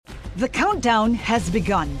The countdown has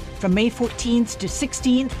begun. From May 14th to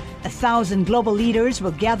 16th, 1,000 global leaders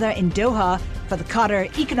will gather in Doha for the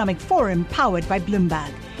Qatar Economic Forum powered by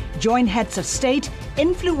Bloomberg. Join heads of state,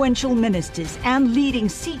 influential ministers, and leading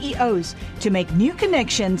CEOs to make new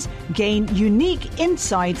connections, gain unique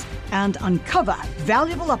insights, and uncover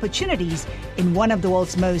valuable opportunities in one of the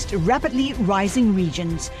world's most rapidly rising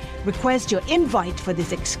regions. Request your invite for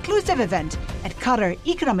this exclusive event at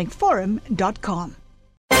QatarEconomicForum.com.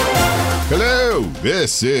 Hello,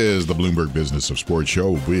 this is the Bloomberg Business of Sports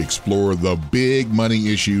show. We explore the big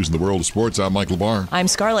money issues in the world of sports. I'm Mike LeBar. I'm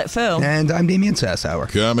Scarlett Fu. And I'm Damian Sassower.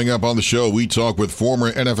 Coming up on the show, we talk with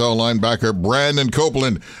former NFL linebacker Brandon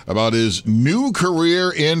Copeland about his new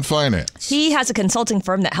career in finance. He has a consulting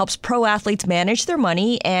firm that helps pro athletes manage their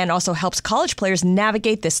money and also helps college players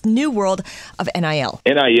navigate this new world of NIL.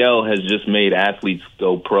 NIL has just made athletes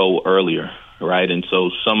go pro earlier, right? And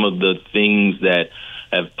so some of the things that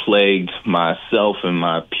have plagued myself and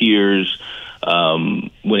my peers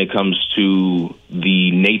when it comes to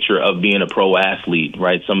the nature of being a pro athlete,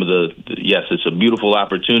 right? Some of yes, it's a beautiful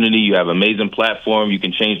opportunity. You have an amazing platform. You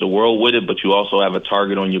can change the world with it, but you also have a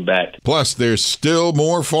target on your back. Plus, there's still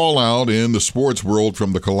more fallout in the sports world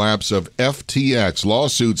from the collapse of FTX.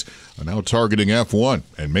 Lawsuits are now targeting F1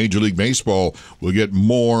 and Major League Baseball. We'll get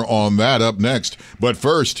more on that up next. But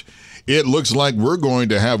first, it looks like we're going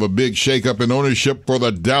to have a big shakeup in ownership for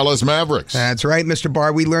the Dallas Mavericks. That's right, Mr.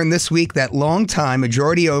 Barr. We learned this week that longtime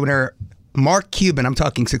majority owner Mark Cuban, I'm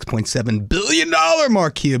talking $6.7 billion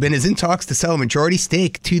Mark Cuban, is in talks to sell a majority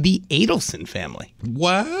stake to the Adelson family.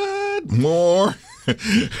 What? More?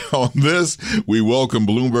 On this, we welcome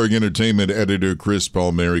Bloomberg Entertainment editor Chris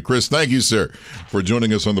Palmieri. Chris, thank you, sir, for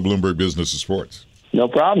joining us on the Bloomberg Business of Sports. No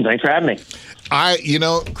problem. Thanks for having me.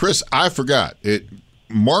 Chris, I forgot it.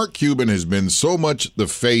 Mark Cuban has been so much the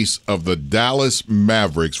face of the Dallas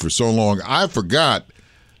Mavericks for so long. I forgot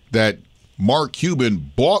that Mark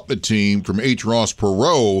Cuban bought the team from H. Ross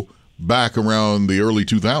Perot back around the early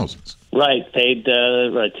 2000s. Right, paid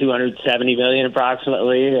 $270 million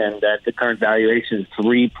approximately, and at the current valuation is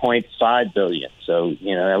 $3.5 billion. So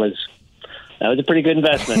that was a pretty good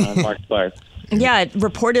investment on Mark's part. Yeah,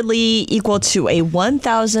 reportedly equal to a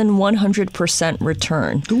 1,100%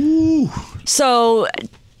 return. Ooh. So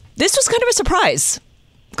this was kind of a surprise,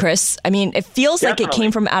 Chris. I mean, it feels Definitely. like it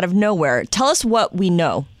came from out of nowhere. Tell us what we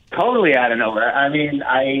know. Totally out of nowhere. I mean,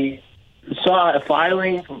 I saw a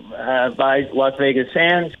filing by Las Vegas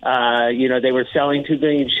Sands. They were selling 2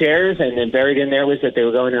 billion shares, and then buried in there was that they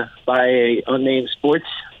were going to buy a unnamed sports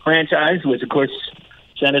franchise, which, of course,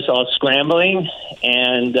 sent us all scrambling.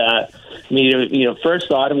 And first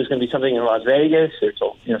thought it was going to be something in Las Vegas. There's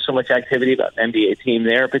so much activity about an NBA team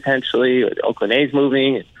there potentially, or the Oakland A's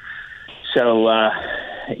moving. So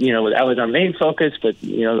that was our main focus. But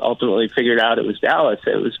ultimately figured out it was Dallas.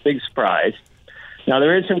 It was a big surprise. Now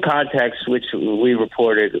there is some context which we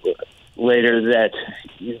reported later that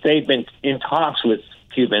they've been in talks with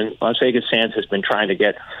Cuban. Las Vegas Sands has been trying to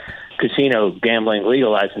get casino gambling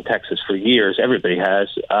legalized in Texas for years. Everybody has.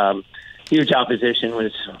 Huge opposition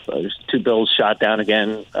was 2 bills shot down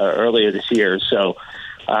again earlier this year, so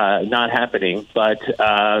not happening. But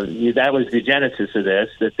that was the genesis of this,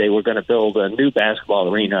 that they were going to build a new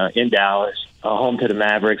basketball arena in Dallas, home to the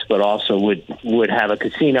Mavericks, but also would have a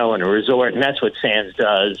casino and a resort, and that's what Sands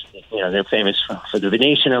does. They're famous for the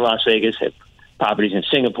Venetian in Las Vegas, have properties in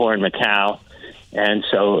Singapore and Macau. And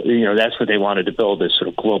so, that's what they wanted to build, this sort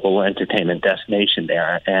of global entertainment destination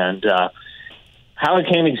there. And how it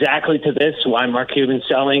came exactly to this, why Mark Cuban's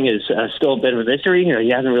selling, is still a bit of a mystery. He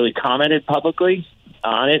hasn't really commented publicly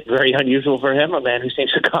on it. Very unusual for him, a man who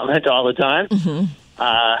seems to comment all the time. Mm-hmm.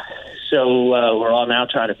 So we're all now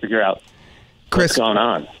trying to figure out what's going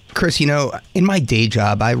on. Chris, in my day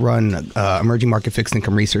job, I run emerging market fixed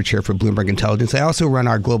income research here for Bloomberg Intelligence. I also run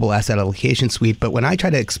our global asset allocation suite. But when I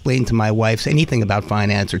try to explain to my wife anything about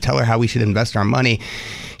finance or tell her how we should invest our money,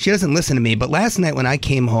 she doesn't listen to me. But last night when I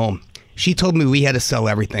came home, she told me we had to sell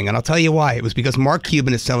everything. And I'll tell you why. It was because Mark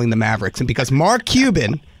Cuban is selling the Mavericks. And because Mark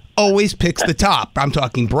Cuban always picks the top. I'm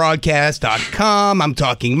talking broadcast.com. I'm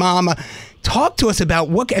talking Mama. Talk to us about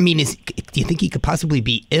do you think he could possibly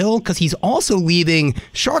be ill? Because he's also leaving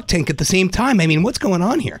Shark Tank at the same time. I mean, what's going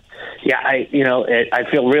on here? Yeah, I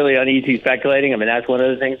feel really uneasy speculating. I mean, that's one of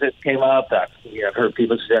the things that came up. I've heard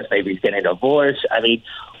people suggest maybe he's getting a divorce. I mean,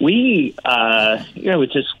 we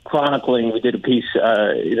just chronicling. We did a piece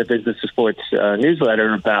in the Business of Sports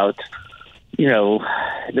newsletter about,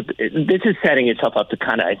 this is setting itself up to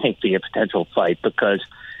kind of, I think, be a potential fight, because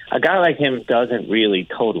a guy like him doesn't really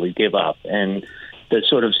totally give up. And the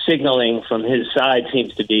sort of signaling from his side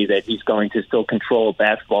seems to be that he's going to still control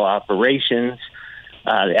basketball operations.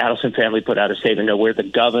 The Adelson family put out a statement, no, we're the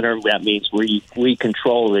governor. That means we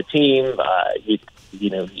control the team. You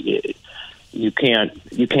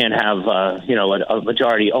can't have a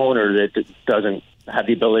majority owner that doesn't have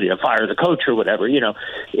the ability to fire the coach or whatever.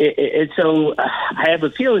 So I have a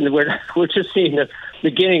feeling that we're just seeing the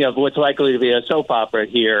beginning of what's likely to be a soap opera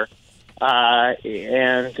here. When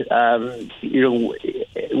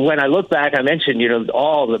I look back, I mentioned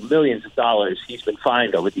all the millions of dollars he's been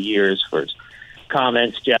fined over the years for his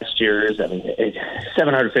comments, gestures. I mean,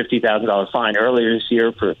 $750,000 fine earlier this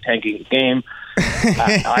year for tanking the game.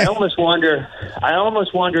 I almost wonder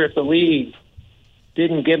if the league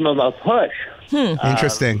didn't give him a push.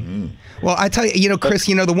 Interesting. Well, I tell you, Chris,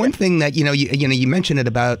 the one thing that you mentioned it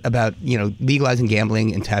about legalizing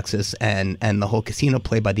gambling in Texas and the whole casino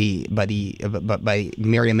play by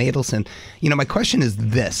Miriam Adelson. My question is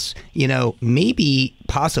this: maybe,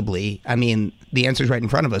 possibly, I mean, the answer is right in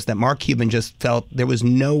front of us, that Mark Cuban just felt there was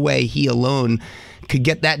no way he alone could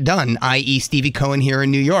get that done, i.e. Stevie Cohen here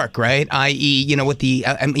in New York, right? I.e., what the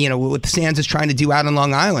Sands is trying to do out on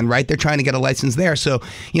Long Island, right? They're trying to get a license there. So,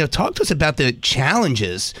 talk to us about the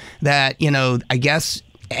challenges that, I guess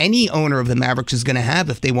any owner of the Mavericks is going to have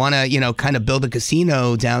if they want to, kind of build a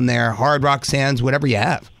casino down there, Hard Rock, Sands, whatever you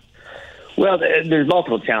have. Well, there's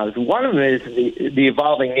multiple challenges. One of them is the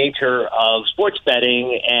evolving nature of sports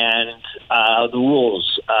betting and the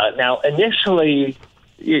rules. Now, initially,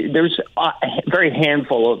 there's a very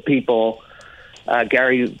handful of people,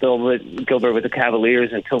 Gary Gilbert with the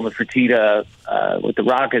Cavaliers and Tillman Fertitta with the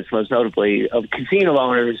Rockets, most notably, of casino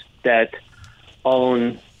owners that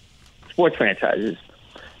own sports franchises.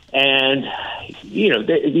 And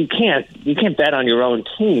you can't bet on your own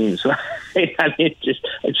teams, right? I mean, just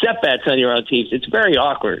accept bets on your own teams. It's very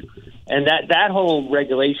awkward, and that whole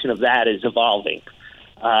regulation of that is evolving,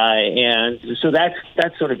 and so that's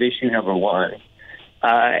sort of issue number one.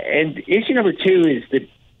 And issue number two is the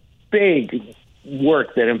big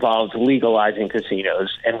work that involves legalizing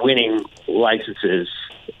casinos and winning licenses.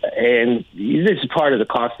 And this is part of the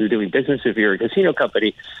cost of doing business. If you're a casino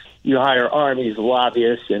company, you hire armies of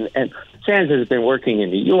lobbyists, and Sands has been working in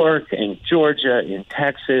New York and Georgia, in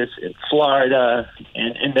Texas, in Florida,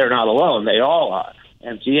 and they're not alone. They all are.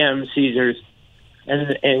 MGM, Caesars,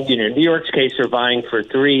 and New York's case, they're vying for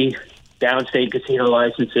 3 downstate casino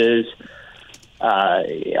licenses.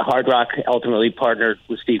 Hard Rock ultimately partnered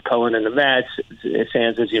with Steve Cohen and the Mets.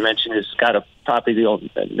 Sands, as you mentioned, has got a copy of the old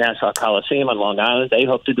Nassau Coliseum on Long Island. They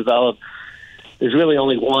hope to develop. There's really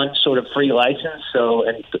only one sort of free license,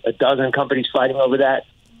 and a dozen companies fighting over that.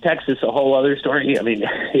 Texas, a whole other story. I mean,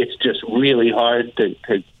 it's just really hard to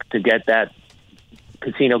get that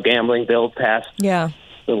casino gambling bill passed the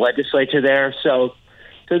legislature there. So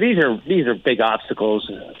these are big obstacles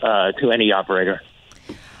to any operator.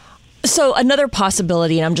 So another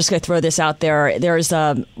possibility, and I'm just going to throw this out there, there's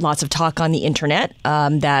lots of talk on the internet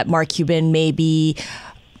that Mark Cuban may be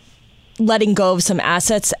letting go of some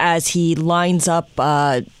assets as he lines up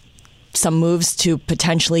some moves to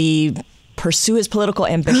potentially pursue his political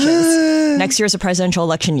ambitions. Next year is a presidential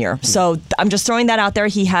election year. So I'm just throwing that out there.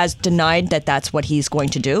 He has denied that that's what he's going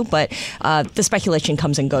to do, but the speculation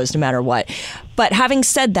comes and goes no matter what. But having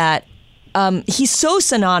said that, he's so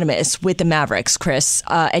synonymous with the Mavericks, Chris,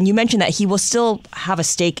 and you mentioned that he will still have a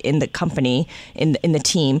stake in the company, in the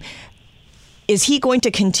team. Is he going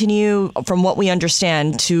to continue, from what we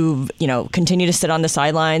understand, to continue to sit on the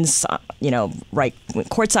sidelines, right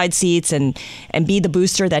courtside seats, and be the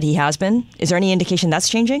booster that he has been? Is there any indication that's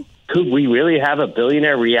changing? Could we really have a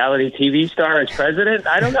billionaire reality TV star as president?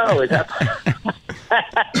 I don't know. Is that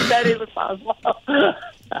even possible?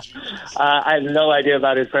 I have no idea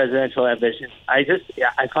about his presidential ambitions. I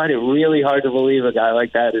find it really hard to believe a guy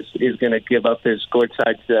like that is going to give up his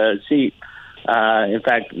courtside seat. In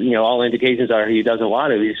fact, all indications are he doesn't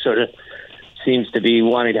want to. He sort of seems to be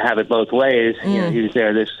wanting to have it both ways. He was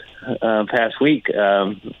there this past week,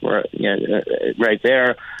 right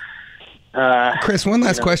there. Chris, one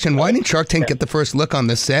last question. Why didn't Shark Tank get the first look on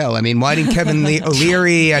this sale? I mean, why didn't Kevin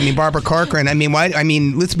O'Leary, Barbara Corcoran,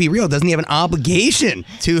 let's be real. Doesn't he have an obligation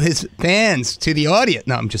to his fans, to the audience?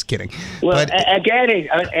 No, I'm just kidding. Well, again,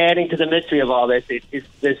 adding to the mystery of all this,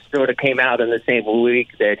 this sort of came out in the same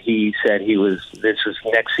week that he said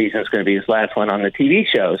next season's going to be his last one on the TV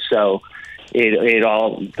show. So it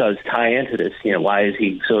all does tie into this. Why is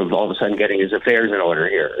he sort of all of a sudden getting his affairs in order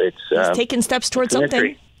here? He's taking steps towards something.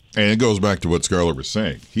 Mystery. And it goes back to what Scarlett was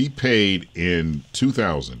saying. He paid in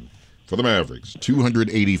 2000 for the Mavericks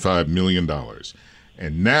 $285 million.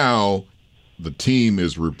 And now the team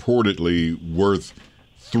is reportedly worth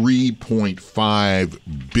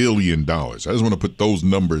 $3.5 billion. I just want to put those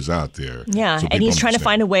numbers out there. Yeah, so and he's trying to understand.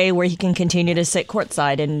 find a way where he can continue to sit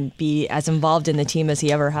courtside and be as involved in the team as he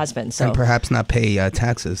ever has been. So. And perhaps not pay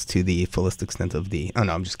taxes to the fullest extent of the... Oh,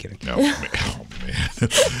 no, I'm just kidding. Oh, man.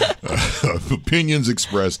 Opinions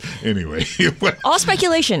expressed. Anyway. All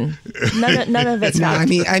speculation. None of it's No, fact. I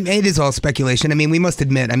mean, it is all speculation. I mean, we must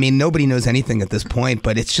admit, nobody knows anything at this point,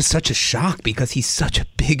 but it's just such a shock because he's such a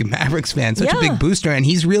big Mavericks fan, such a big booster, and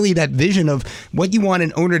he's really that vision of what you want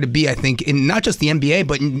an owner to be, I think, in not just the NBA,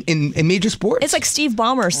 but in major sports. It's like Steve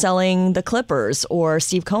Ballmer selling the Clippers or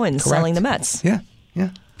Steve Cohen selling the Mets. Yeah.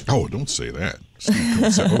 Oh, don't say that.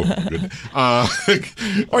 Oh, my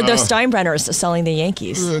goodness. Or the Steinbrenners selling the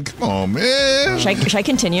Yankees. Come on, man. Should I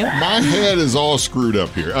continue? My head is all screwed up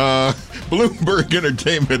here. Bloomberg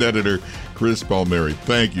Entertainment editor Chris Palmieri,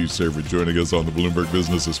 thank you, sir, for joining us on the Bloomberg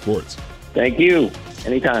Business of Sports. Thank you.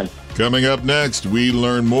 Anytime. Coming up next, we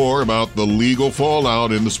learn more about the legal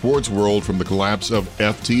fallout in the sports world from the collapse of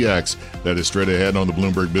FTX. That is straight ahead on the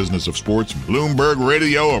Bloomberg Business of Sports, Bloomberg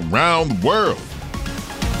Radio around the world.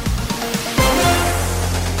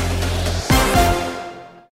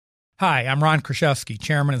 Hi, I'm Ron Kraszewski,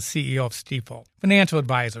 Chairman and CEO of Stifel. Financial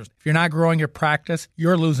advisors, if you're not growing your practice,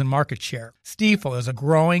 you're losing market share. Stifel is a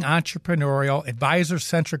growing, entrepreneurial,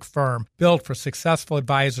 advisor-centric firm built for successful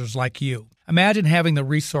advisors like you. Imagine having the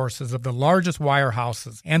resources of the largest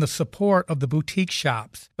wirehouses and the support of the boutique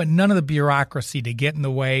shops, but none of the bureaucracy to get in the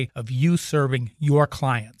way of you serving your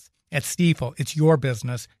clients. At Stifel, it's your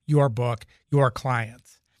business, your book, your clients.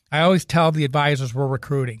 I always tell the advisors we're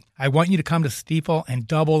recruiting, I want you to come to Stifel and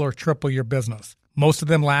double or triple your business. Most of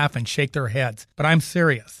them laugh and shake their heads, but I'm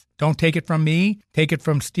serious. Don't take it from me. Take it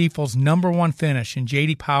from Stifel's #1 finish in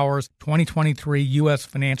J.D. Power's 2023 U.S.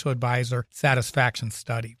 Financial Advisor Satisfaction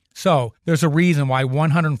Study. So, there's a reason why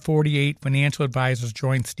 148 financial advisors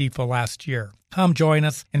joined Stifel last year. Come join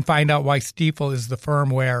us and find out why Stifel is the firm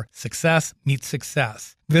where success meets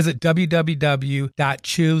success. Visit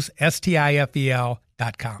www.choosestifel.com.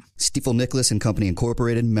 Stifel Nicholas and Company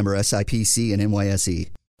Incorporated, member SIPC and NYSE.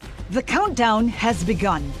 The countdown has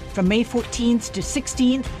begun. From May 14th to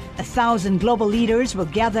 16th, 1,000 global leaders will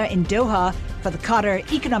gather in Doha for the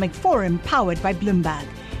Qatar Economic Forum powered by Bloomberg.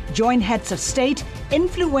 Join heads of state,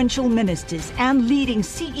 influential ministers, and leading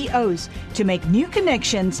CEOs to make new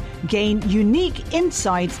connections, gain unique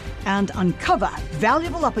insights, and uncover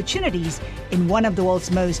valuable opportunities in one of the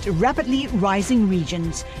world's most rapidly rising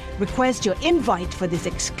regions. Request your invite for this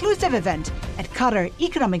exclusive event at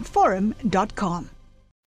QatarEconomicForum.com.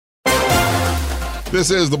 This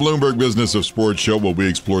is the Bloomberg Business of Sports show where we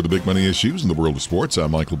explore the big money issues in the world of sports.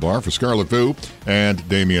 I'm Michael Barr for Scarlett Fu and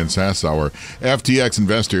Damian Sassower. FTX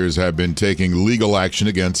investors have been taking legal action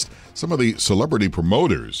against some of the celebrity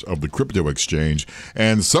promoters of the crypto exchange,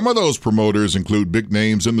 and some of those promoters include big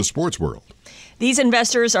names in the sports world. These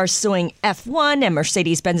investors are suing F1 and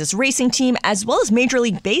Mercedes-Benz's racing team, as well as Major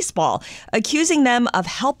League Baseball, accusing them of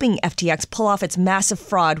helping FTX pull off its massive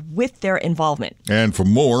fraud with their involvement. And for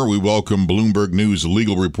more, we welcome Bloomberg News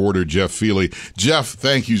legal reporter Jeff Feely. Jeff,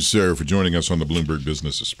 thank you, sir, for joining us on the Bloomberg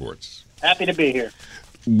Business of Sports. Happy to be here.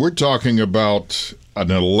 We're talking about an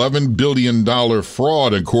 $11 billion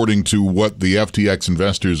fraud, according to what the FTX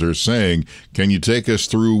investors are saying. Can you take us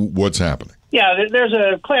through what's happening? Yeah, there's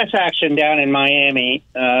a class action down in Miami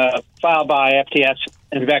filed by FTX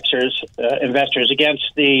investors against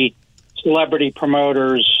the celebrity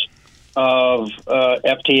promoters of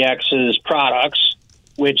FTX's products,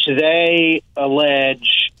 which they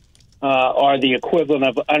allege are the equivalent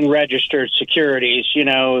of unregistered securities. You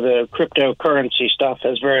know, the cryptocurrency stuff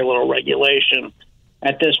has very little regulation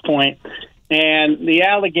at this point. And the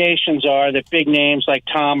allegations are that big names like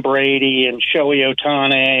Tom Brady and Shohei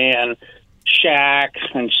Ohtani and Shaq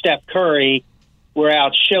and Steph Curry were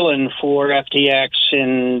out shilling for FTX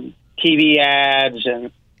in TV ads,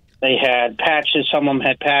 and they had patches. Some of them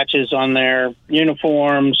had patches on their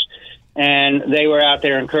uniforms, and they were out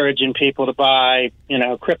there encouraging people to buy,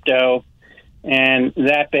 crypto, and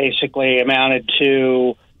that basically amounted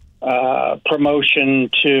to promotion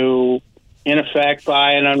to, in effect,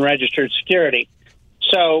 buy an unregistered security.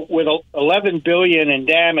 So with $11 billion in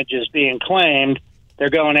damages being claimed, they're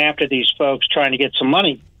going after these folks trying to get some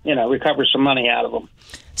money, recover some money out of them.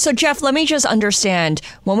 So, Jeff, let me just understand.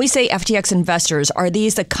 When we say FTX investors, are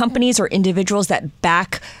these the companies or individuals that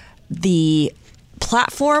back the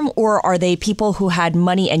platform, or are they people who had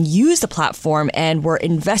money and used the platform and were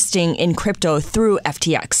investing in crypto through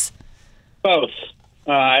FTX? Both.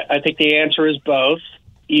 I think the answer is both.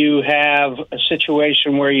 You have a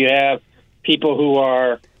situation where you have people who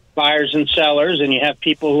are buyers and sellers, and you have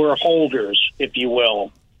people who are holders, if you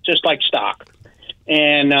will, just like stock.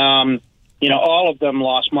 And, all of them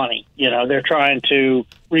lost money. They're trying to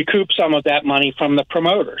recoup some of that money from the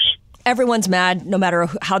promoters. Everyone's mad, no matter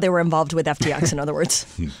how they were involved with FTX, in other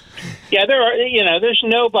words. Yeah, there's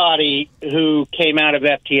nobody who came out of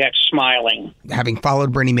FTX smiling. Having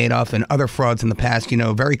followed Bernie Madoff and other frauds in the past,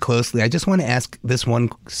 very closely, I just want to ask this one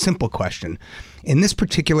simple question. In this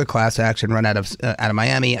particular class action run out of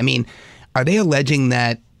Miami, are they alleging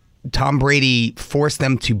that Tom Brady forced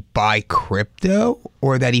them to buy crypto,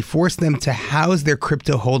 or that he forced them to house their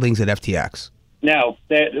crypto holdings at FTX? No,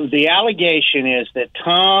 the allegation is that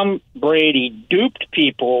Tom Brady duped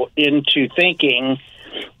people into thinking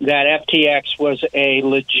that FTX was a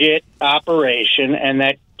legit operation and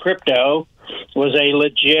that crypto was a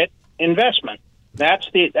legit investment. That's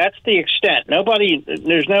the extent.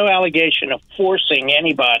 There's no allegation of forcing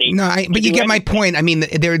anybody. No, but you get my point.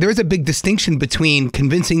 There's a big distinction between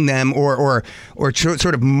convincing them or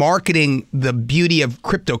sort of marketing the beauty of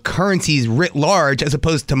cryptocurrencies writ large, as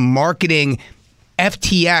opposed to marketing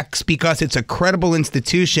FTX because it's a credible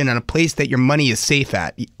institution and a place that your money is safe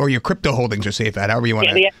at, or your crypto holdings are safe at, however you want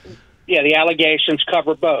to. The allegations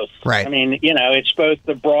cover both. Right. It's both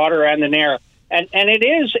the broader and the narrow. And it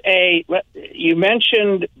is you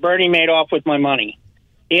mentioned Bernie Madoff with my money.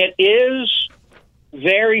 It is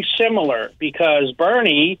very similar because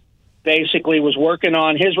Bernie basically was working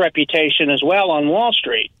on his reputation as well on Wall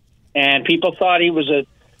Street. And people thought he was a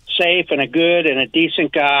safe and a good and a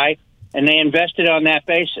decent guy, and they invested on that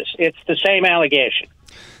basis. It's the same allegation.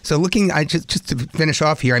 So just to finish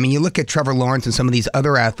off here, you look at Trevor Lawrence and some of these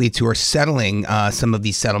other athletes who are settling some of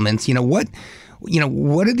these settlements. What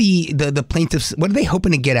are the plaintiffs? What are they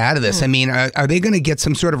hoping to get out of this? Are they going to get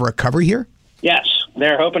some sort of recovery here? Yes,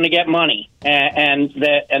 they're hoping to get money, and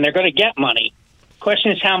they're going to get money.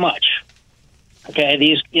 Question is how much. Okay,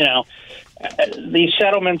 these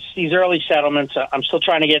settlements, these early settlements, I'm still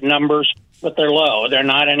trying to get numbers, but they're low. They're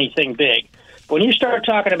not anything big. When you start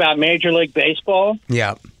talking about Major League Baseball,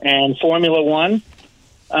 and Formula One,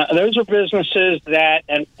 those are businesses that,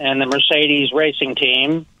 and the Mercedes racing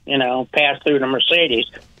team, pass through to Mercedes.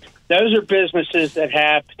 Those are businesses that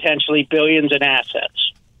have potentially billions in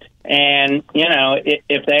assets. And,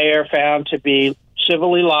 if they are found to be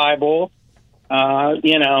civilly liable,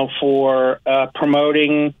 for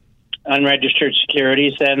promoting unregistered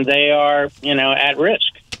securities, then they are, at risk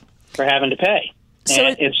for having to pay. So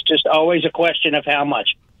and it's just always a question of how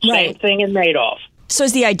much. Right. Same thing in Madoff. So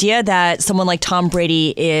is the idea that someone like Tom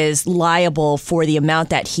Brady is liable for the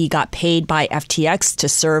amount that he got paid by FTX to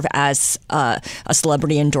serve as a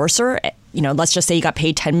celebrity endorser? Let's just say he got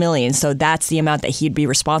paid $10 million. So that's the amount that he'd be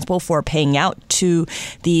responsible for paying out to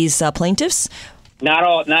these plaintiffs?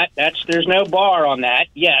 There's no bar on that.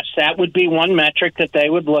 Yes, that would be one metric that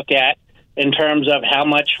they would look at in terms of how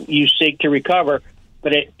much you seek to recover.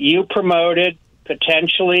 But you promoted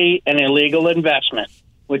potentially an illegal investment,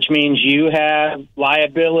 which means you have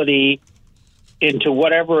liability into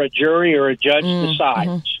whatever a jury or a judge decides.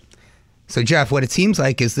 Mm-hmm. So, Jeff, what it seems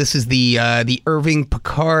like is this is the Irving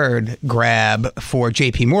Picard grab for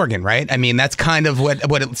J.P. Morgan, right? That's kind of what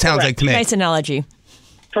it sounds like to me. Nice analogy.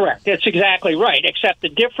 Correct. That's exactly right, except the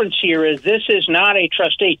difference here is this is not a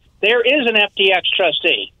trustee. There is an FTX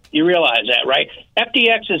trustee. You realize that, right?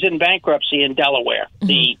 FTX is in bankruptcy in Delaware,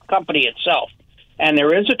 the company itself. And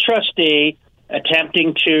there is a trustee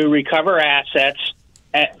attempting to recover assets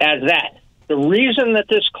as that. The reason that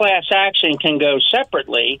this class action can go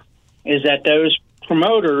separately is that those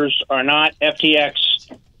promoters are not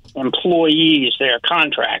FTX employees. They're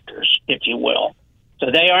contractors, if you will.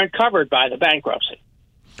 So they aren't covered by the bankruptcy.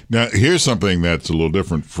 Now, here's something that's a little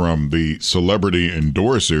different from the celebrity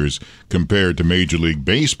endorsers compared to Major League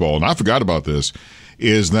Baseball, and I forgot about this,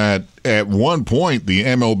 is that at one point the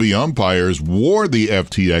MLB umpires wore the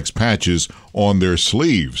FTX patches on their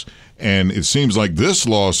sleeves, and it seems like this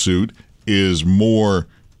lawsuit is more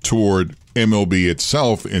toward MLB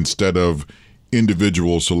itself instead of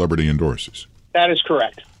individual celebrity endorsers. That is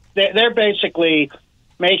correct. They're basically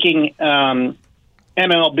making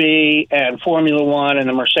MLB and Formula One and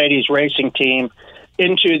the Mercedes racing team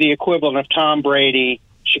into the equivalent of Tom Brady,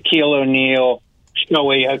 Shaquille O'Neal,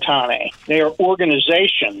 Shohei Ohtani. They are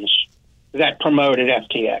organizations that promoted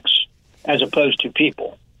FTX as opposed to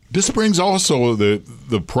people. This brings also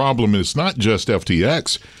the problem. It's not just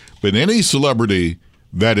FTX, but any celebrity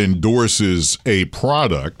that endorses a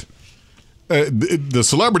product. The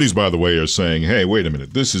celebrities, by the way, are saying, hey, wait a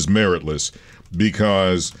minute, this is meritless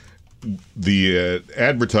because the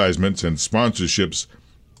advertisements and sponsorships,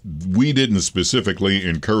 we didn't specifically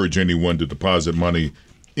encourage anyone to deposit money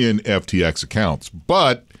in FTX accounts.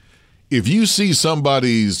 But if you see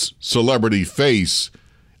somebody's celebrity face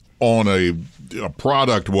on a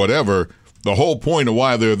product, whatever, the whole point of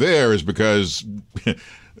why they're there is because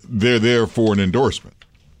they're there for an endorsement.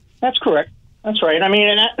 That's correct. That's right. I mean,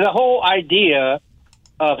 and the whole idea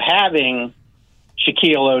of having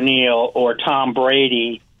Shaquille O'Neal or Tom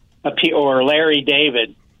Brady or Larry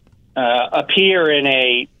David appear in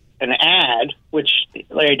an ad, which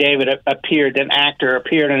Larry David an actor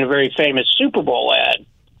appeared in a very famous Super Bowl ad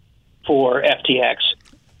for FTX.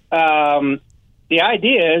 The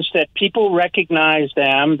idea is that people recognize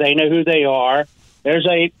them. They know who they are. There's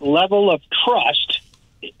a level of trust,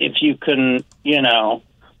 if you can,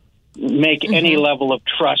 make any level of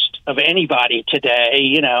trust of anybody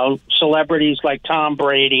today. Celebrities like Tom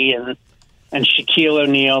Brady and Shaquille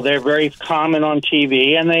O'Neal, they're very common on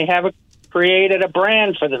TV, and they have created a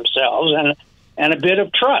brand for themselves and a bit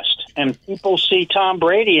of trust. And people see Tom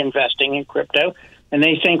Brady investing in crypto, and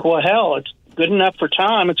they think, well, hell, it's good enough for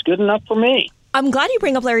Tom. It's good enough for me. I'm glad you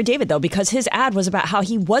bring up Larry David, though, because his ad was about how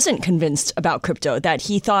he wasn't convinced about crypto, that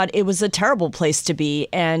he thought it was a terrible place to be.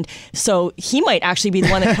 And so he might actually be the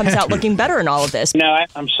one that comes out looking better in all of this. No,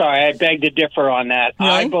 I'm sorry. I beg to differ on that.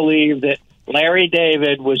 Really? I believe that Larry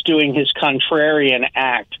David was doing his contrarian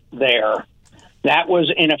act there. That was,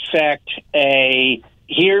 in effect,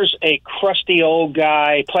 here's a crusty old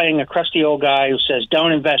guy playing a crusty old guy who says,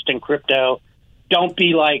 don't invest in crypto. Don't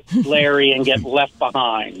be like Larry and get left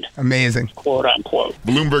behind. Amazing. Quote, unquote.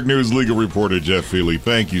 Bloomberg News legal reporter Jeff Feely,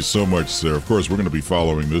 thank you so much, sir. Of course, we're going to be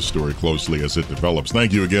following this story closely as it develops.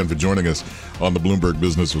 Thank you again for joining us on the Bloomberg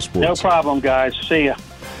Business of Sports. No problem, guys. See ya.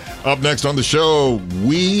 Up next on the show,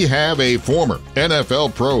 we have a former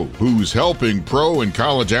NFL pro who's helping pro and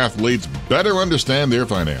college athletes better understand their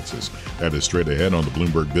finances. That is straight ahead on the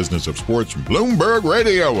Bloomberg Business of Sports from Bloomberg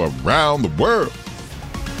Radio around the world.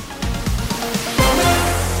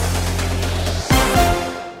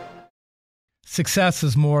 Success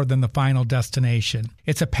is more than the final destination.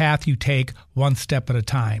 It's a path you take one step at a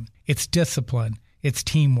time. It's discipline, it's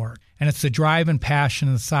teamwork, and it's the drive and passion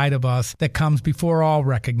inside of us that comes before all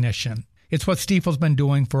recognition. It's what Stifel's been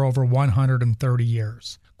doing for over 130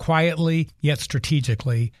 years. Quietly, yet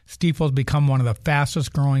strategically, Stifel's become one of the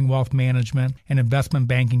fastest growing wealth management and investment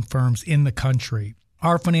banking firms in the country.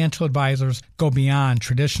 Our financial advisors go beyond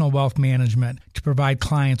traditional wealth management to provide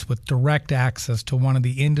clients with direct access to one of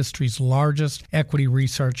the industry's largest equity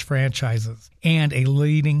research franchises and a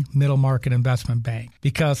leading middle market investment bank.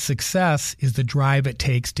 Because success is the drive it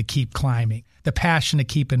takes to keep climbing, the passion to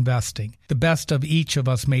keep investing, the best of each of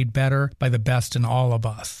us made better by the best in all of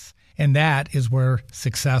us. And that is where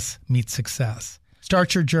success meets success.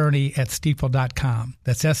 Start your journey at Stifel.com.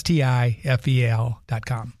 That's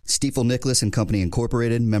STIFEL.com. Stifel Nicholas and Company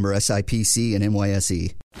Incorporated, member SIPC and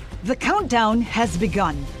NYSE. The countdown has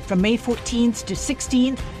begun. From May 14th to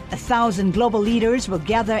 16th, 1,000 global leaders will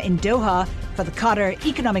gather in Doha for the Qatar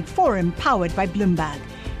Economic Forum powered by Bloomberg.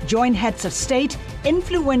 Join heads of state,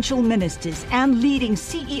 influential ministers, and leading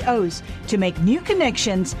CEOs to make new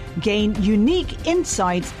connections, gain unique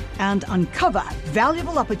insights, and uncover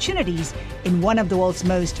valuable opportunities in one of the world's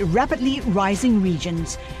most rapidly rising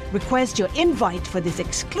regions. Request your invite for this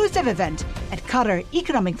exclusive event at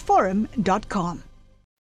QatarEconomicForum.com.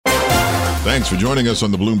 Thanks for joining us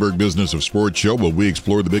on the Bloomberg Business of Sports show, where we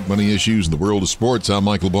explore the big money issues in the world of sports. I'm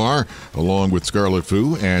Michael Barr, along with Scarlett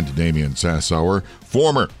Fu and Damian Sassower.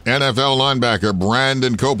 Former NFL linebacker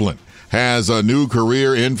Brandon Copeland has a new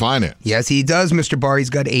career in finance. Yes, he does, Mr. Barr. He's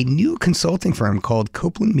got a new consulting firm called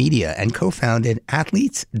Copeland Media and co-founded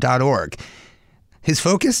Athletes.org. His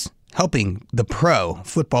focus? Helping the pro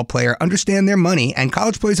football player understand their money, and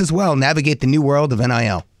college players as well navigate the new world of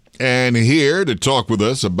NIL. And here to talk with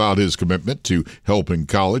us about his commitment to helping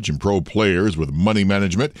college and pro players with money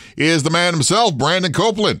management is the man himself, Brandon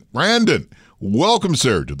Copeland. Brandon, welcome,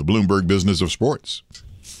 sir, to the Bloomberg Business of Sports.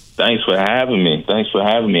 Thanks for having me.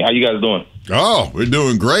 How you guys doing? Oh, we're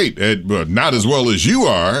doing great. But not as well as you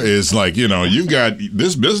are. It's like, you've got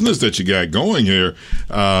this business that you got going here.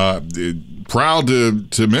 Proud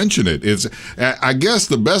to mention it. It's, I guess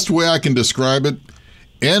the best way I can describe it,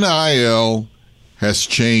 NIL has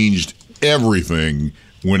changed everything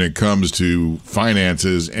when it comes to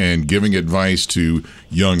finances and giving advice to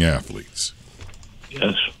young athletes.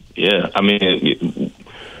 Yes. Yeah. I mean,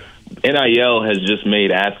 NIL has just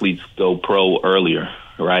made athletes go pro earlier,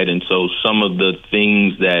 right? And so some of the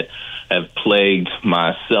things that have plagued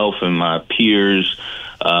myself and my peers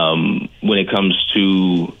when it comes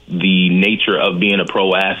to the nature of being a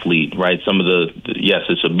pro athlete, right? Some of yes,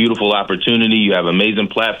 it's a beautiful opportunity. You have an amazing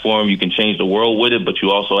platform. You can change the world with it, but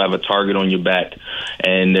you also have a target on your back.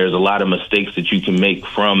 And there's a lot of mistakes that you can make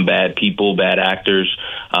from bad people, bad actors,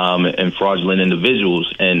 and fraudulent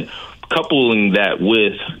individuals. And coupling that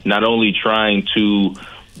with not only trying to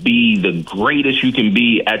be the greatest you can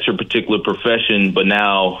be at your particular profession, but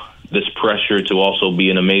now this pressure to also be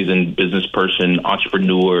an amazing business person,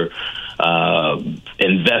 entrepreneur,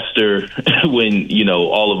 investor, when,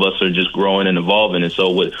 all of us are just growing and evolving. And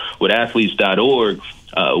so with athletes.org,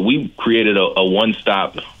 we created a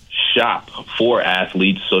one-stop shop for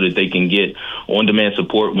athletes so that they can get on-demand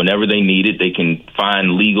support whenever they need it. They can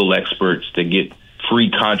find legal experts to get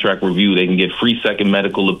free contract review. They can get free second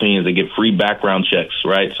medical opinions. They get free background checks,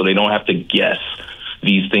 right? So they don't have to guess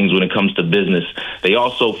these things when it comes to business. They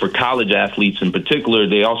also, for college athletes in particular,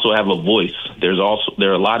 they also have a voice. There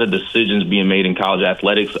are a lot of decisions being made in college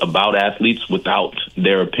athletics about athletes without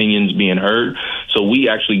their opinions being heard. So we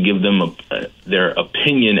actually give them their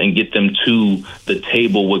opinion and get them to the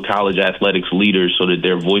table with college athletics leaders so that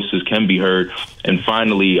their voices can be heard. And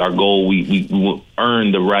finally, our goal, we will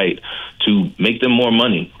earn the right to make them more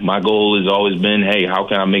money. My goal has always been, hey, how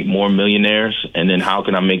can I make more millionaires? And then how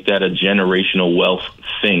can I make that a generational wealth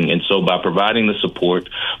thing? And so by providing the support,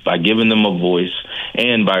 by giving them a voice,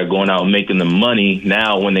 and by going out and making them money,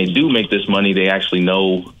 now when they do make this money, they actually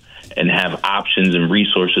know and have options and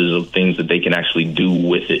resources of things that they can actually do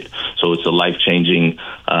with it. So it's a life-changing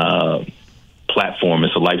platform.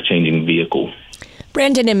 It's a life-changing vehicle.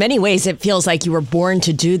 Brandon, in many ways, it feels like you were born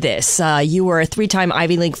to do this. You were a 3-time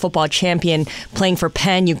Ivy League football champion playing for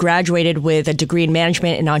Penn. You graduated with a degree in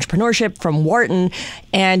management and entrepreneurship from Wharton.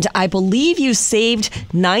 And I believe you saved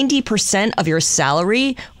 90% of your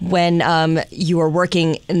salary when you were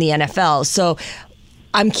working in the NFL. So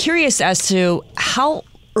I'm curious as to how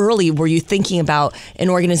early were you thinking about an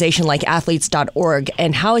organization like athletes.org,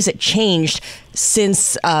 and how has it changed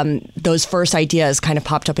since those first ideas kind of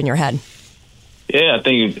popped up in your head? Yeah, I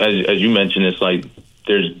think as you mentioned, it's like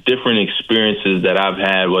there's different experiences that I've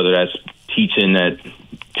had, whether that's teaching at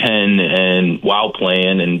Penn and while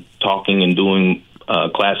playing and talking and doing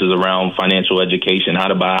classes around financial education, how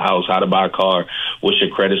to buy a house, how to buy a car, what's your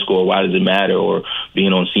credit score, why does it matter, or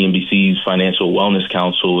being on CNBC's Financial Wellness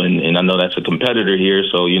Council. And I know that's a competitor here,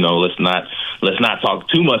 so, let's not talk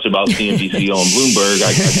too much about CNBC on Bloomberg.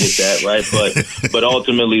 I get that, right? But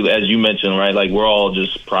ultimately, as you mentioned, right, like we're all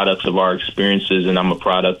just products of our experiences, and I'm a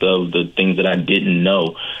product of the things that I didn't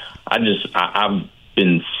know. I've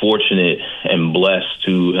been fortunate and blessed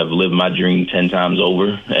to have lived my dream 10 times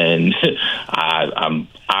over, and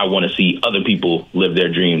I want to see other people live their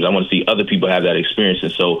dreams. I want to see other people have that experience.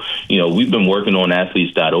 And so, we've been working on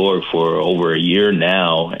athletes.org for over a year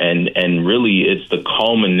now, and really it's the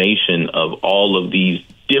culmination of all of these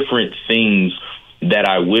different things that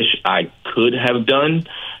I wish I could have done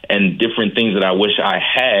and different things that I wish I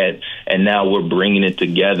had, and now we're bringing it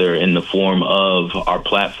together in the form of our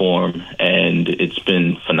platform, and it's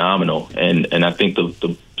been phenomenal. And I think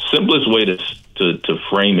the simplest way to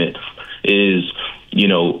frame it is,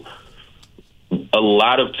 a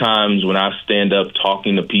lot of times when I stand up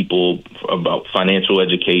talking to people about financial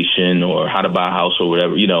education or how to buy a house or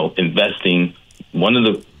whatever, investing, one of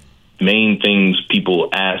the main things people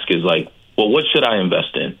ask is like, well, what should I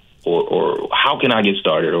invest in? Or how can I get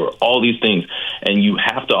started, or all these things. And you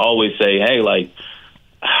have to always say, hey, like,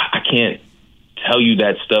 I can't tell you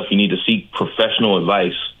that stuff. You need to seek professional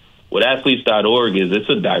advice. What athletes.org is, it's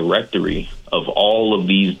a directory of all of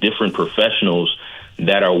these different professionals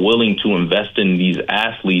that are willing to invest in these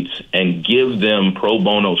athletes and give them pro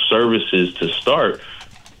bono services to start.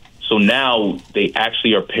 So now they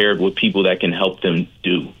actually are paired with people that can help them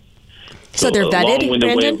do. So they're vetted,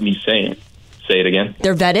 long-winded way of me saying. Say it again.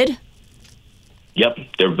 They're vetted? Yep,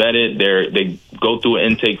 they're vetted. They go through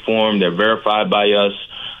an intake form. They're verified by us,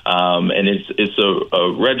 and it's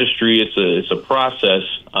a registry. It's a process.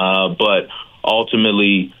 But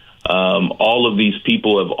ultimately, all of these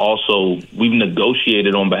people we've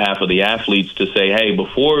negotiated on behalf of the athletes to say, hey,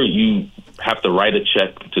 before you have to write a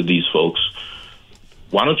check to these folks,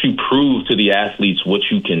 why don't you prove to the athletes what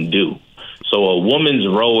you can do? So a woman's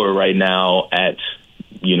rower right now at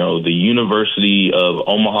the University of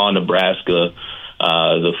Omaha, Nebraska,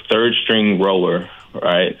 the third string rower,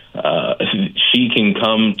 right? She can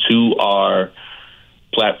come to our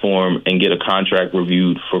platform and get a contract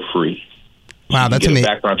reviewed for free. Wow, that's amazing.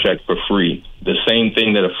 Get a background check for free. the same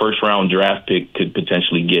thing that a first-round draft pick could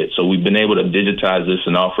potentially get. So we've been able to digitize this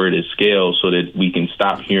and offer it at scale so that we can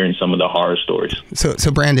stop hearing some of the horror stories.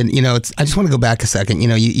 So Brandon, I just want to go back a second.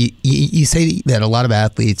 You say that a lot of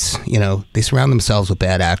athletes, they surround themselves with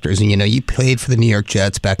bad actors. And, you played for the New York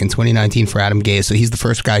Jets back in 2019 for Adam Gase, so he's the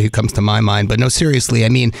first guy who comes to my mind. But no, seriously,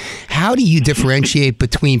 how do you differentiate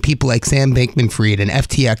between people like Sam Bankman-Fried and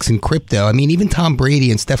FTX and crypto? Even Tom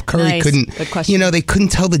Brady and Steph Curry couldn't, they couldn't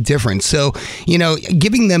tell the difference. So,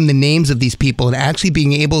 giving them the names of these people and actually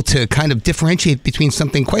being able to kind of differentiate between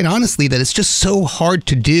something, quite honestly, that it's just so hard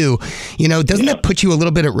to do, doesn't that put you a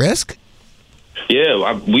little bit at risk?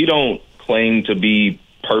 Yeah, we don't claim to be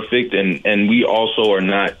perfect, and we also are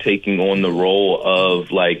not taking on the role of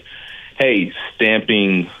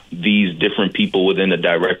stamping these different people within a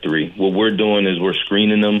directory. What we're doing is we're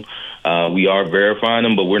screening them. We are verifying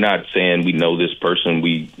them, but we're not saying we know this person.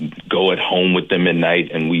 We go at home with them at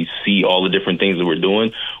night and we see all the different things that we're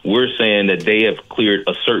doing. We're saying that they have cleared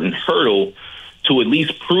a certain hurdle to at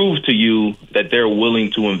least prove to you that they're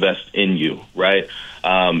willing to invest in you, right?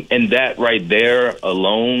 And that right there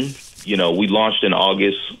alone, we launched in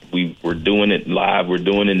August. We're doing it live. We're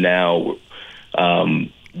doing it now.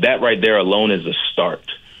 That right there alone is a start.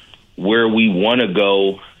 Where we want to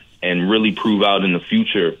go and really prove out in the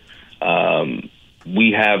future,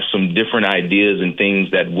 we have some different ideas and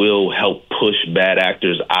things that will help push bad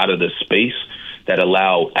actors out of the space that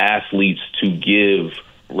allow athletes to give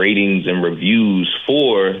ratings and reviews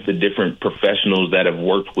for the different professionals that have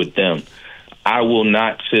worked with them. I will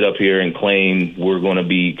not sit up here and claim we're going to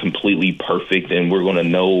be completely perfect and we're going to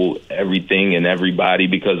know everything and everybody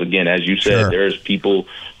because, again, as you said, there's people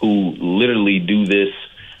who literally do this.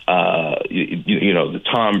 The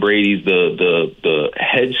Tom Brady's, the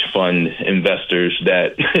hedge fund investors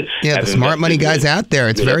that the smart money guys out there.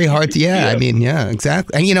 It's very hard to exactly. And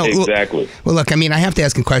exactly. Well, look, I have to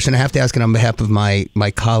ask a question. I have to ask it on behalf of my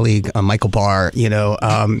colleague Michael Barr. Your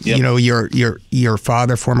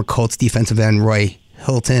father, former Colts defensive end Roy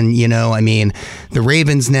Hilton. The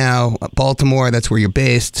Ravens now, Baltimore. That's where you're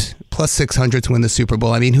based. Plus 600 to win the Super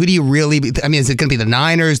Bowl. Who do you really? Is it going to be the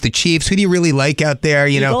Niners, the Chiefs? Who do you really like out there?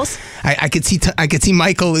 Eagles? I could see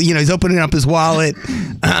Michael. He's opening up his wallet.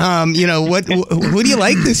 Who do you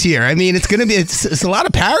like this year? It's going to be it's a lot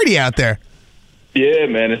of parity out there. Yeah,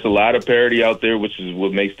 man, it's a lot of parity out there, which is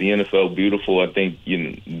what makes the NFL beautiful. I think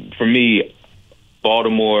for me,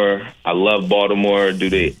 Baltimore. I love Baltimore. Do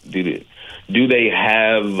they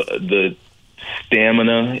have the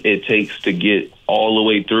stamina it takes to get all the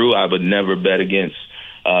way through? I would never bet against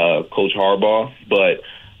Coach Harbaugh, but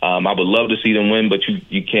I would love to see them win, but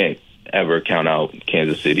you can't ever count out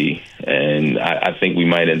Kansas City, and I think we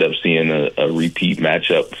might end up seeing a repeat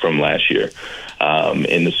matchup from last year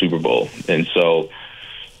in the Super Bowl. And so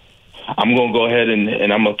I'm going to go ahead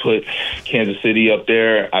and I'm going to put Kansas City up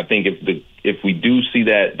there. I think if we do see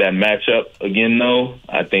that matchup again, though,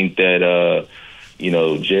 I think that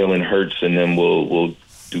Jalen Hurts and them will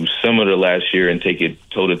do similar to last year and take it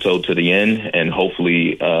toe-to-toe to the end, and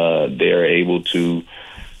hopefully they're able to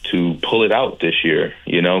pull it out this year,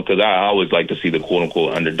 because I always like to see the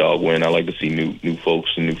quote-unquote underdog win. I like to see new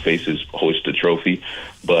folks and new faces hoist the trophy,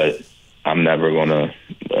 but I'm never going to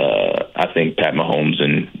I think Pat Mahomes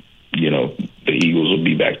and, the Eagles will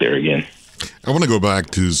be back there again. I want to go back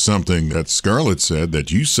to something that Scarlett said,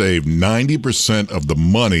 that you saved 90% of the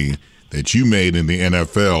money that you made in the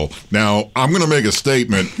NFL. Now, I'm going to make a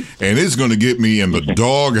statement, and it's going to get me in the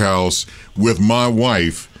doghouse with my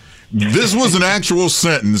wife. This was an actual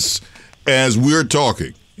sentence as we're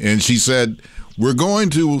talking. And she said, we're going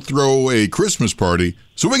to throw a Christmas party,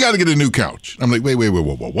 so we got to get a new couch. I'm like, wait, whoa,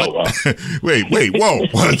 what? Oh, wow. wait, whoa.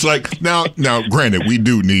 It's like, now, granted, we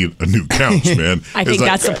do need a new couch, man. I think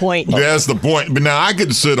that's the point. That's the point. But now I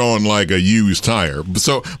could sit on like a used tire.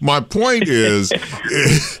 So my point is,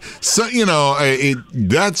 that's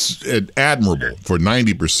admirable for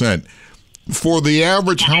 90%. For the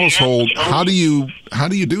average household, how do you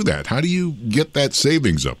do that? How do you get that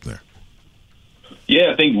savings up there?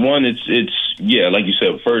 Yeah, I think one, it's like you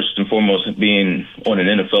said, first and foremost, being on an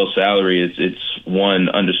NFL salary, it's one,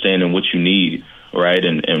 understanding what you need, right,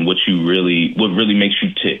 and what really makes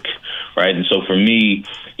you tick, right. And so for me,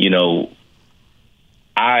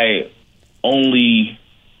 I only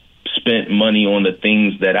spent money on the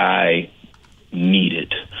things that I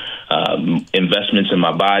needed, investments in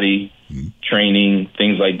my body, training,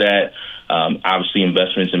 things like that. Obviously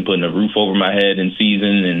investments in putting a roof over my head in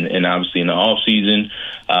season and obviously in the off season.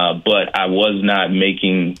 But I was not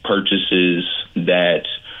making purchases that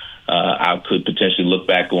I could potentially look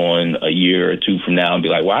back on a year or two from now and be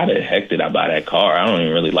like, why the heck did I buy that car? I don't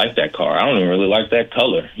even really like that car. I don't even really like that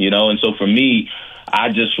color, And so for me, I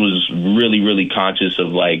just was really, really conscious of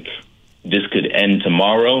like, this could end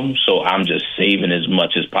tomorrow, so I'm just saving as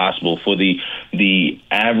much as possible. For the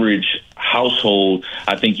average household,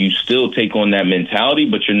 I think you still take on that mentality,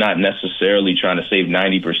 but you're not necessarily trying to save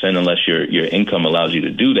 90% unless your income allows you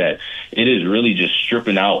to do that. It is really just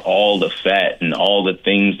stripping out all the fat and all the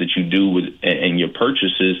things that you do with and your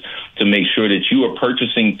purchases to make sure that you are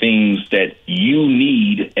purchasing things that you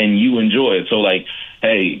need and you enjoy. So like,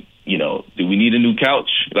 hey, do we need a new couch?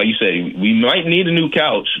 Like you say, we might need a new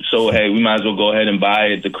couch. So, hey, we might as well go ahead and buy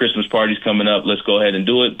it. The Christmas party's coming up. Let's go ahead and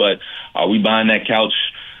do it. But are we buying that couch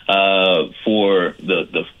for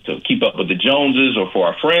to keep up with the Joneses or for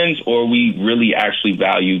our friends, or we really actually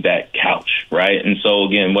value that couch, right? And so,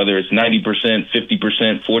 again, whether it's 90%,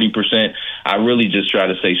 50%, 40%, I really just try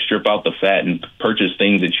to say strip out the fat and purchase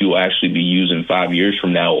things that you will actually be using 5 years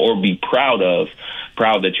from now, or be proud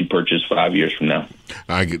that you purchased 5 years from now.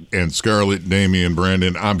 And Scarlett, Damian,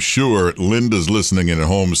 Brandon, I'm sure Linda's listening at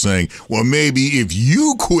home saying, well, maybe if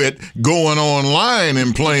you quit going online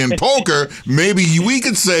and playing poker, maybe we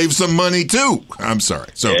could save some money too. I'm sorry.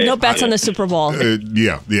 So no bets on the Super Bowl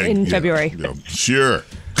in February. Sure.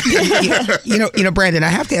 Brandon, I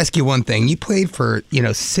have to ask you one thing. You played for,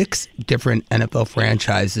 6 different NFL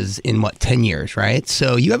franchises in 10 years, right?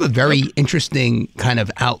 So you have a very interesting kind of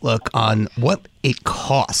outlook on what it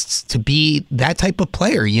costs to be that type of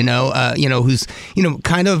player, who's,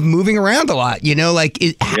 kind of moving around a lot,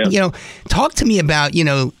 talk to me about,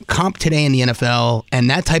 comp today in the NFL and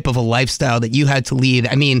that type of a lifestyle that you had to lead.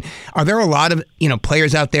 I mean, are there a lot of,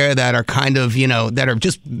 players out there that are kind of, that are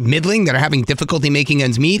just middling, that are having difficulty making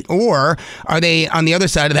ends meet, or are they on the other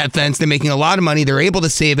side of that fence? They're making a lot of money, they're able to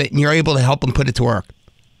save it, and you're able to help them put it to work.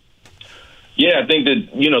 Yeah, I think that,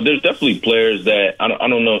 there's definitely players that I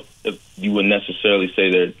don't know if you would necessarily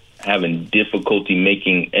say they're having difficulty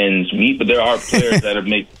making ends meet, but there are players that have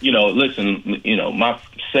made, my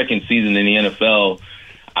second season in the NFL,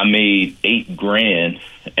 I made $8,000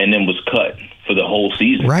 and then was cut for the whole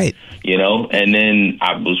season. Right. And then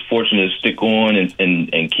I was fortunate to stick on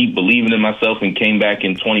and keep believing in myself, and came back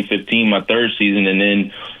in 2015, my third season, and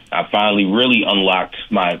then I finally really unlocked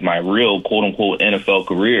my real quote unquote NFL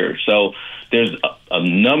career. So there's a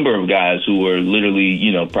number of guys who are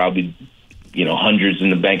literally, probably, hundreds in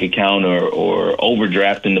the bank account or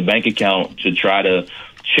overdraft in the bank account to try to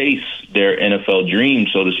chase their NFL dream,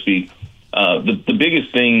 so to speak. The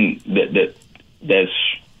biggest thing that's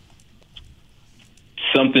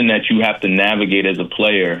something that you have to navigate as a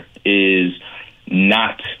player is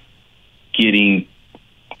not getting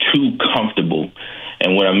too comfortable.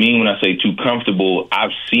 And what I mean when I say too comfortable,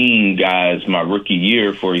 I've seen guys my rookie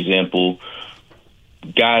year, for example,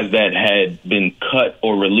 guys that had been cut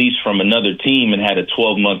or released from another team and had a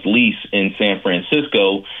 12-month lease in San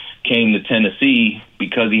Francisco, came to Tennessee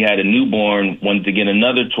because he had a newborn, wanted to get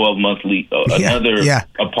another 12-month lease,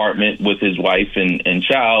 apartment with his wife and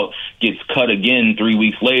child, gets cut again 3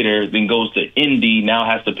 weeks later, then goes to Indy, now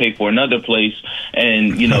has to pay for another place.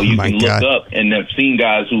 And, you can look up, and I've seen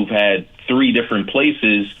guys who've had 3 different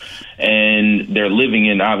places and they're living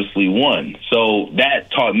in obviously one. So that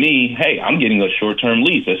taught me, hey, I'm getting a short-term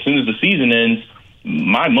lease. As soon as the season ends,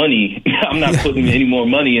 my money, I'm not putting any more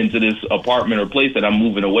money into this apartment or place that I'm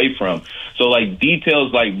moving away from. So like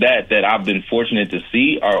details like that I've been fortunate to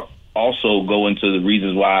see are also go into the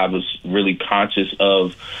reasons why I was really conscious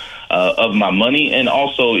of my money. And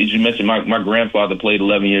also, as you mentioned, my grandfather played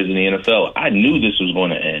 11 years in the NFL. I knew this was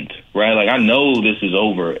going to end, right? Like, I know this is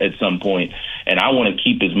over at some point, and I want to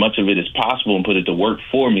keep as much of it as possible and put it to work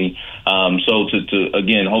for me. So to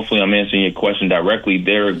again, hopefully I'm answering your question directly.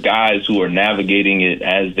 There are guys who are navigating it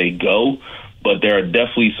as they go, but there are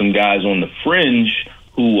definitely some guys on the fringe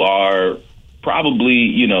who are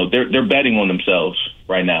probably, they're betting on themselves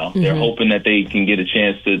right now. Mm-hmm. They're hoping that they can get a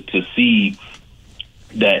chance to see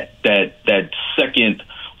that second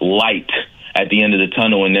light at the end of the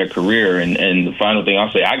tunnel in their career. And the final thing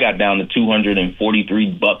I'll say, I got down to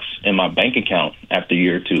 $243 in my bank account after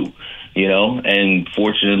year 2, and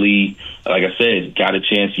fortunately, like I said, got a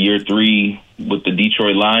chance year 3 with the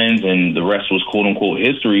Detroit Lions, and the rest was quote unquote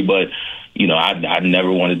history. But I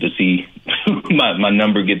never wanted to see my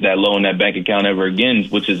number get that low in that bank account ever again,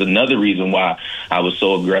 which is another reason why I was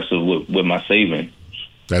so aggressive with my saving.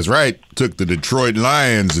 That's right. Took the Detroit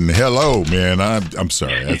Lions, and hello, man. I'm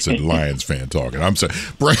sorry. That's a Lions fan talking. I'm sorry.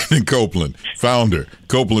 Brandon Copeland, founder,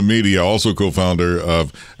 Copeland Media, also co-founder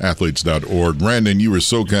of athletes.org. Brandon, you were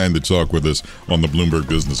so kind to talk with us on the Bloomberg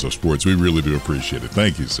Business of Sports. We really do appreciate it.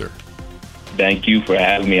 Thank you, sir. Thank you for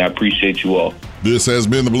having me. I appreciate you all. This has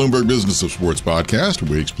been the Bloomberg Business of Sports podcast,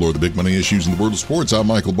 where we explore the big money issues in the world of sports. I'm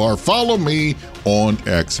Michael Barr. Follow me on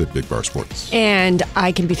X at Big Bar Sports. And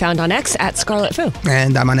I can be found on X at Scarlet Fu.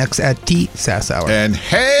 And I'm on X at T-Sassauer. And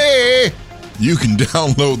hey, you can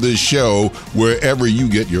download this show wherever you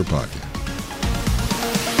get your podcast.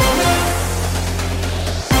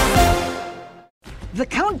 The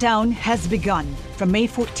countdown has begun. From May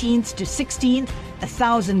 14th to 16th,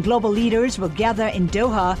 1,000 global leaders will gather in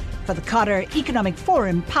Doha for the Qatar Economic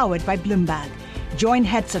Forum powered by Bloomberg. Join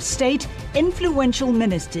heads of state, influential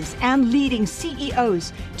ministers, and leading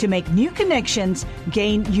CEOs to make new connections,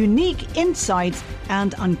 gain unique insights,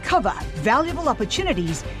 and uncover valuable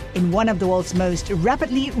opportunities in one of the world's most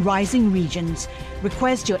rapidly rising regions.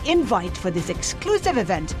 Request your invite for this exclusive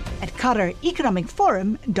event at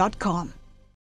QatarEconomicForum.com.